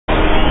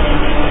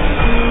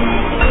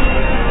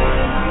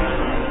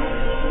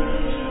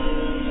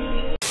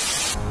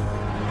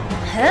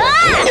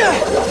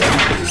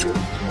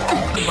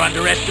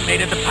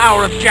underestimated the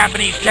power of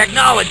Japanese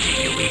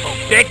technology, you evil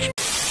bitch!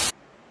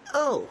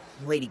 Oh,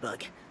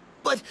 Ladybug.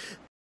 But...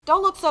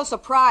 Don't look so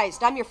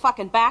surprised. I'm your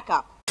fucking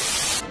backup.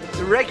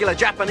 The regular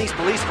Japanese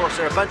police force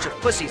are a bunch of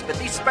pussies, but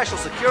these special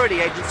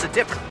security agents are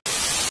different.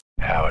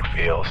 How it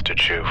feels to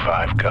chew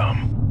 5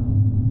 gum.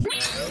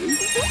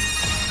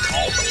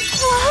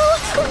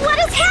 Whoa! What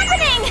is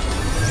happening?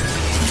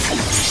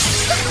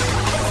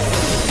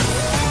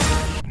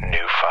 New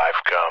 5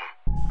 gum.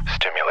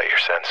 Stimulate your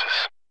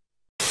senses.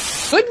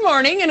 Good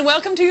morning and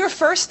welcome to your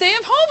first day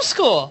of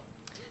homeschool.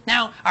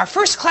 Now, our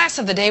first class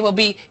of the day will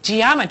be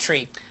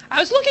geometry. I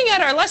was looking at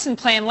our lesson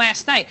plan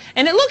last night,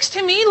 and it looks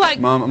to me like...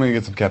 Mom, I'm gonna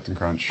get some Captain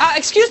Crunch.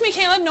 Excuse me,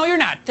 Caleb. No, you're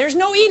not. There's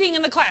no eating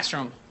in the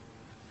classroom.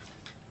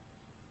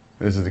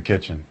 This is the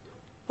kitchen.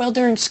 Well,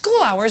 during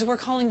school hours, we're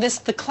calling this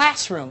the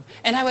classroom,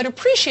 and I would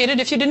appreciate it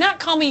if you did not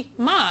call me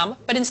Mom,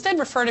 but instead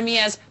refer to me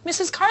as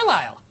Mrs.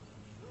 Carlisle.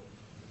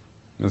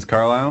 Miss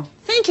Carlisle?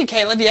 Thank you,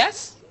 Caleb.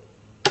 Yes?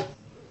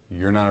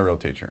 You're not a real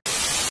teacher.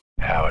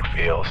 How it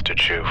feels to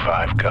chew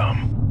 5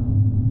 gum.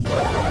 New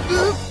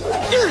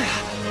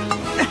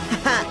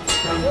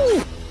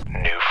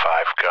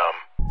 5 gum.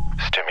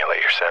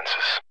 Stimulate your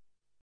senses.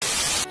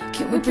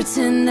 Can we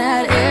pretend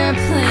that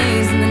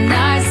airplanes in the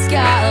night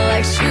sky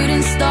like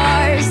shooting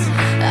stars?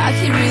 I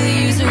could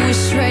really use a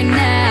wish right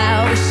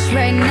now, wish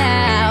right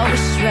now,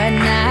 wish right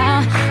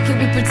now. Can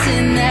we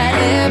pretend that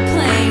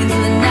airplanes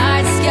in the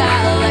night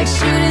sky like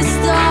shooting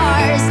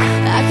stars?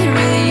 I could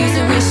really use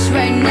a wish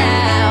right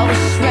now,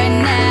 wish right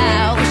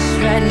now, wish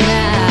right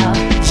now.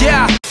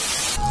 Yeah!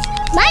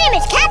 My name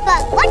is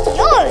Catbug. What's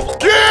yours?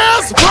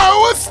 Gas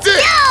power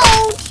stick!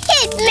 Don't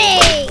hit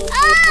me!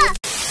 Ah!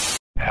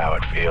 How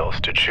it feels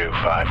to chew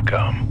 5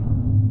 gum.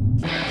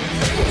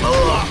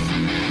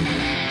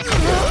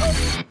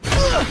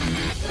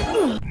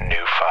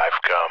 New 5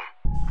 gum.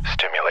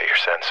 Stimulate your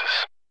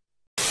senses.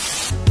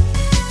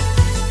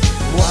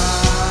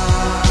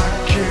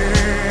 Why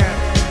can't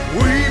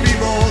we be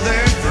more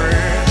than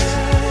friends?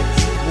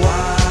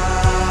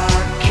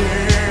 Why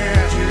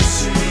can't you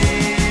see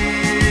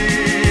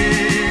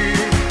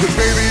that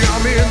baby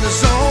I'm in the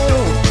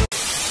zone?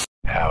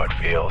 How it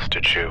feels to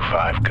chew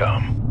 5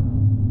 gum.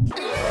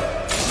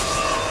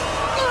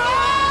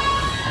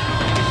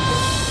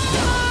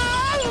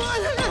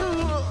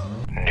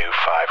 New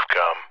 5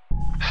 gum.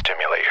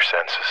 Stimulate your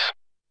senses.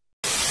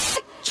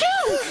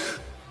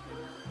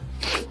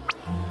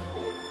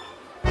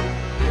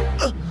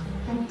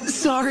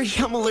 Sorry,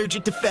 I'm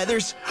allergic to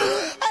feathers.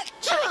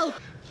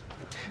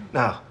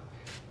 Now,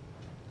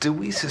 do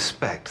we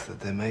suspect that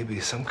there may be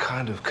some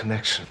kind of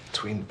connection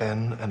between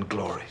Ben and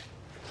Glory?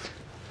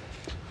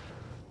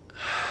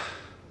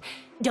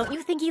 Don't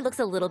you think he looks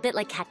a little bit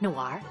like Cat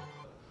Noir?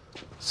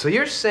 So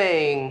you're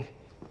saying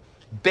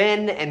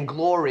Ben and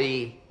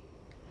Glory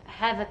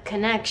Have a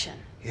connection.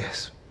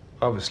 Yes,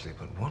 obviously,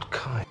 but what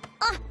kind?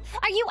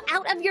 Are you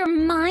out of your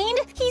mind?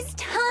 He's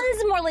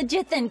tons more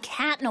legit than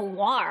Cat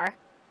Noir.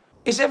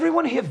 Is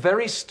everyone here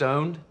very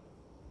stoned?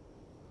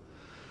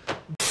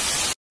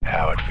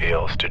 How it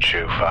feels to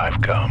chew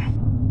 5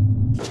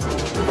 gum. New 5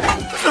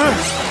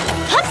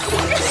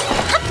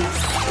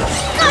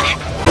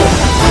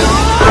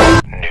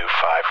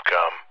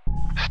 gum.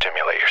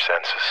 Stimulate your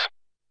senses.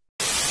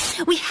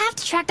 We have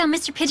to track down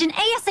Mr. Pigeon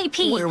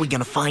ASAP. Where are we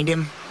gonna find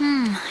him?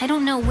 I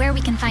don't know where we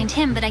can find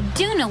him, but I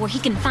do know where he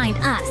can find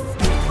us.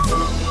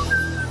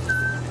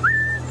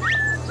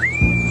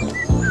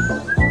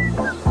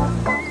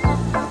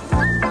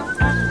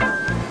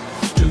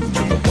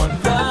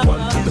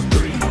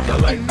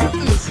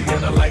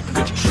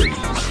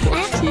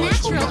 Act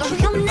natural or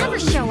he'll never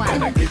show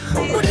up.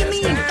 What do you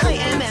mean? I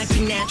am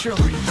acting natural.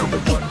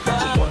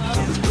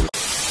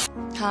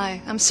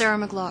 Hi, I'm Sarah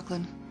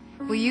McLaughlin.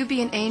 Will you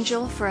be an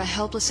angel for a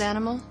helpless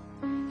animal?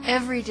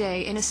 Every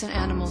day, innocent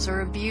animals are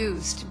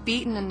abused,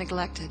 beaten, and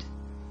neglected,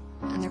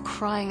 and they're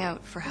crying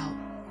out for help.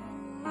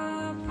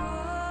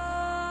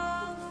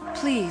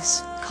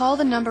 Please, call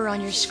the number on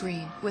your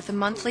screen with a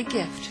monthly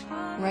gift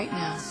right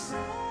now.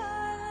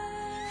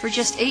 For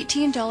just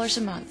 $18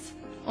 a month,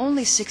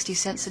 only 60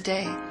 cents a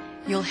day,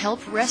 you'll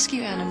help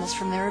rescue animals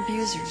from their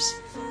abusers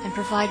and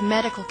provide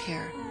medical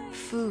care,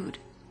 food,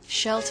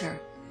 shelter,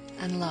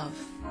 and love.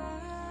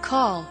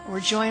 Call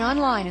or join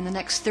online in the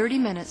next 30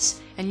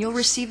 minutes and you'll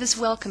receive this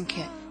welcome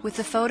kit with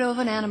the photo of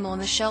an animal in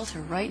the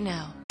shelter right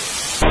now.